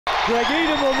Greg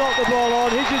Eden will knock the ball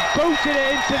on. He's just booted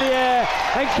it into the air,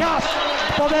 and Cas,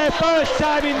 for their first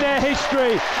time in their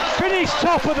history, finish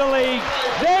top of the league.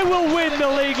 They will win the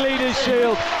League Leaders'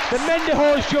 Shield. The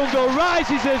Mendenhall Jungle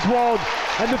rises as one,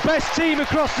 and the best team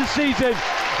across the season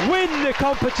win the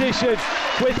competition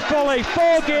with fully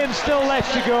 4 games still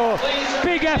left to go.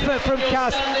 Big effort from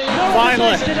Cas.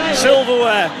 Finally,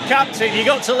 silverware, captain, you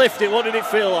got to lift it. What did it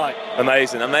feel like?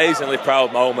 Amazing, amazingly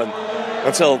proud moment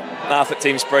until half the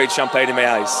team sprayed champagne in my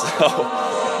eyes.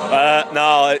 So,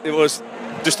 no, it was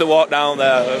just to walk down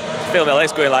there, feel my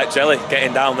legs going like jelly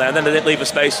getting down there, and then they didn't leave a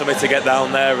space for me to get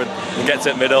down there and get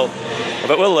to the middle.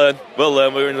 But we'll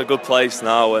learn, we're in a good place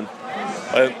now, and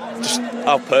just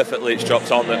how perfectly it's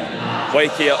dropped on that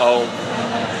Wakey at home,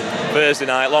 Thursday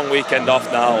night, long weekend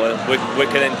off now, and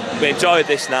we enjoy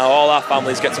this now. All our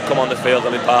families get to come on the field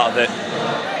and be part of it,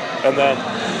 and then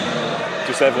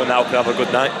just everyone now can have a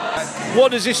good night.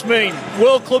 What does this mean?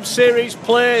 World Club Series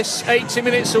place, 80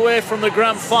 minutes away from the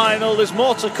grand final. There's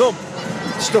more to come.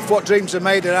 Stuff what dreams are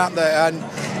made of, aren't they? And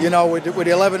you know, with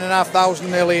 11,500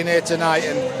 nearly in here tonight,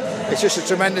 and it's just a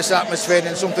tremendous atmosphere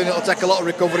and something that'll take a lot of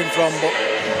recovering from. But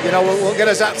you know, we'll get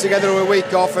us act together a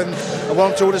week off and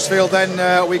we'll to Huddersfield then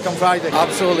a week on Friday.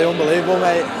 Absolutely unbelievable,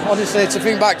 mate. Honestly, to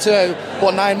think back to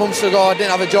what 9 months ago, I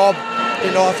didn't have a job,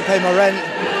 didn't know how to pay my rent.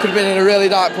 Could have been in a really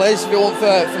dark place if it weren't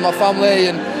for my family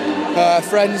and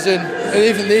friends and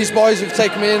even these boys have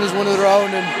taken me in as one of their own,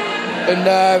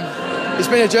 and it's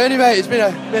been a journey, mate. It's been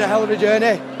a hell of a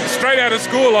journey. Straight out of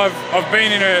school, I've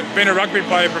been a rugby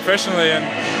player professionally, and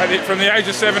from the age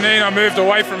of 17, I moved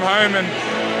away from home and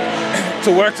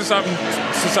to work to something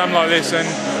like this. And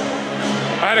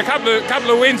I had a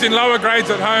couple of wins in lower grades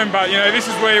at home, but you know, this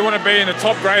is where you want to be in the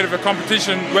top grade of a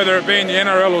competition, whether it be in the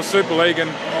NRL or Super League,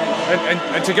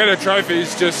 and to get a trophy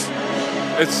is just.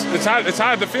 It's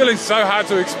hard. The feeling's so hard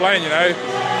to explain, you know.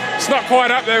 It's not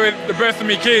quite up there with the birth of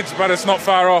my kids, but it's not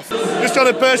far off. Just on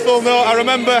a personal note, I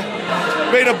remember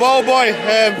being a ball boy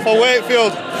for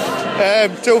Wakefield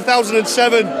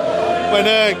 2007 when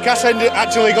Castleford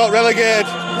actually got relegated.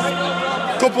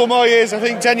 A couple more years, I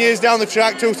think 10 years down the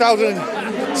track,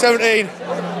 2017,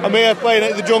 I'm here playing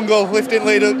at the Jungle, lifting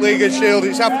League Shield.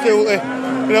 It's absolutely,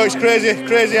 you know, it's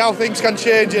crazy how things can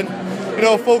change, and you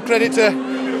know, full credit to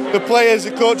the players,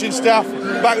 the coaching staff,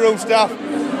 backroom staff,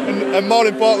 and more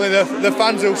importantly the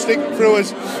fans who stick through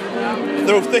us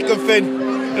through thick and thin,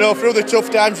 you know, through the tough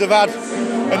times they've had,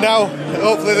 and now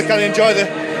hopefully they can enjoy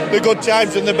the good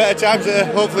times and the better times that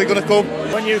are hopefully going to come.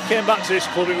 When you came back to this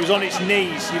club, it was on its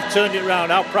knees. You've turned it around.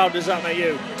 How proud does that make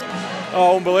you?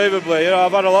 Oh, unbelievably. You know,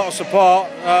 I've had a lot of support,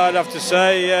 I'd have to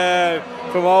say,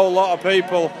 from a whole lot of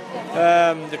people.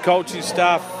 The coaching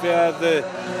staff,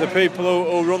 the people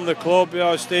who run the club, you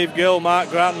know, Steve Gill, Mark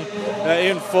Grattan,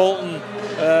 Ian Fulton.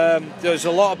 There's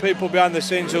a lot of people behind the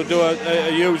scenes who do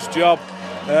a huge job.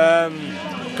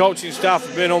 Coaching staff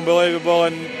have been unbelievable,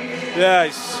 and yeah, I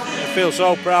feel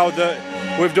so proud that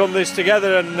we've done this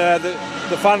together, and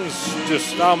the fans,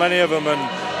 just how many of them, and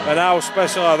how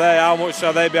special are they, how much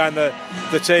are they behind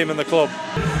the team and the club.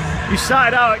 You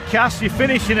started out at Cas, you're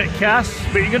finishing at Cas,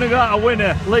 but you're going to go out a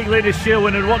winner, League Leaders' Shield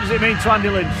winner. What does it mean to Andy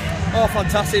Lynch? Oh,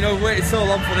 fantastic. You know, we've waited so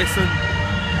long for this, and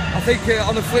I think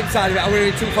on the flip side of it, I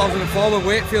went in 2004 when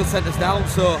Wakefield sent us down,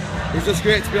 so it's just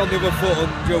great to be on the other foot,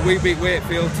 and you know, we beat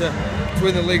Wakefield to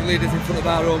win the League Leaders in front of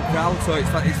our own crowd, so it's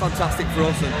fantastic for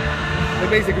us, and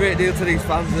it means a great deal to these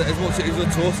fans as much as it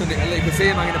does to us, and you can see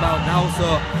them hanging about now,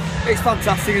 so it's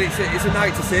fantastic, and it's a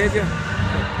night to save you.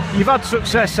 You've had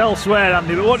success elsewhere,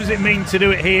 Andy, but what does it mean to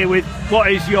do it here with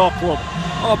what is your club?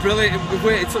 Oh, brilliant. We've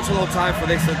waited such a long time for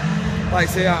this, and like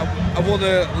I say, I won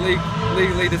the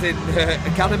League Leaders in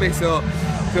Academy, so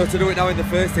to do it now in the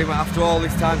first team after all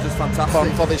this time is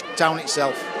fantastic. For this town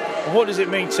itself. And what does it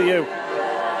mean to you?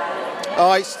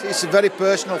 Oh, it's a very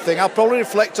personal thing. I'll probably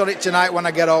reflect on it tonight when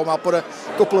I get home. I'll put a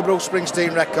couple of Bruce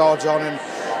Springsteen records on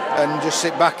and just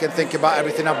sit back and think about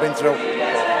everything I've been through.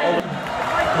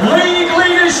 League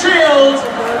Leaders' Shield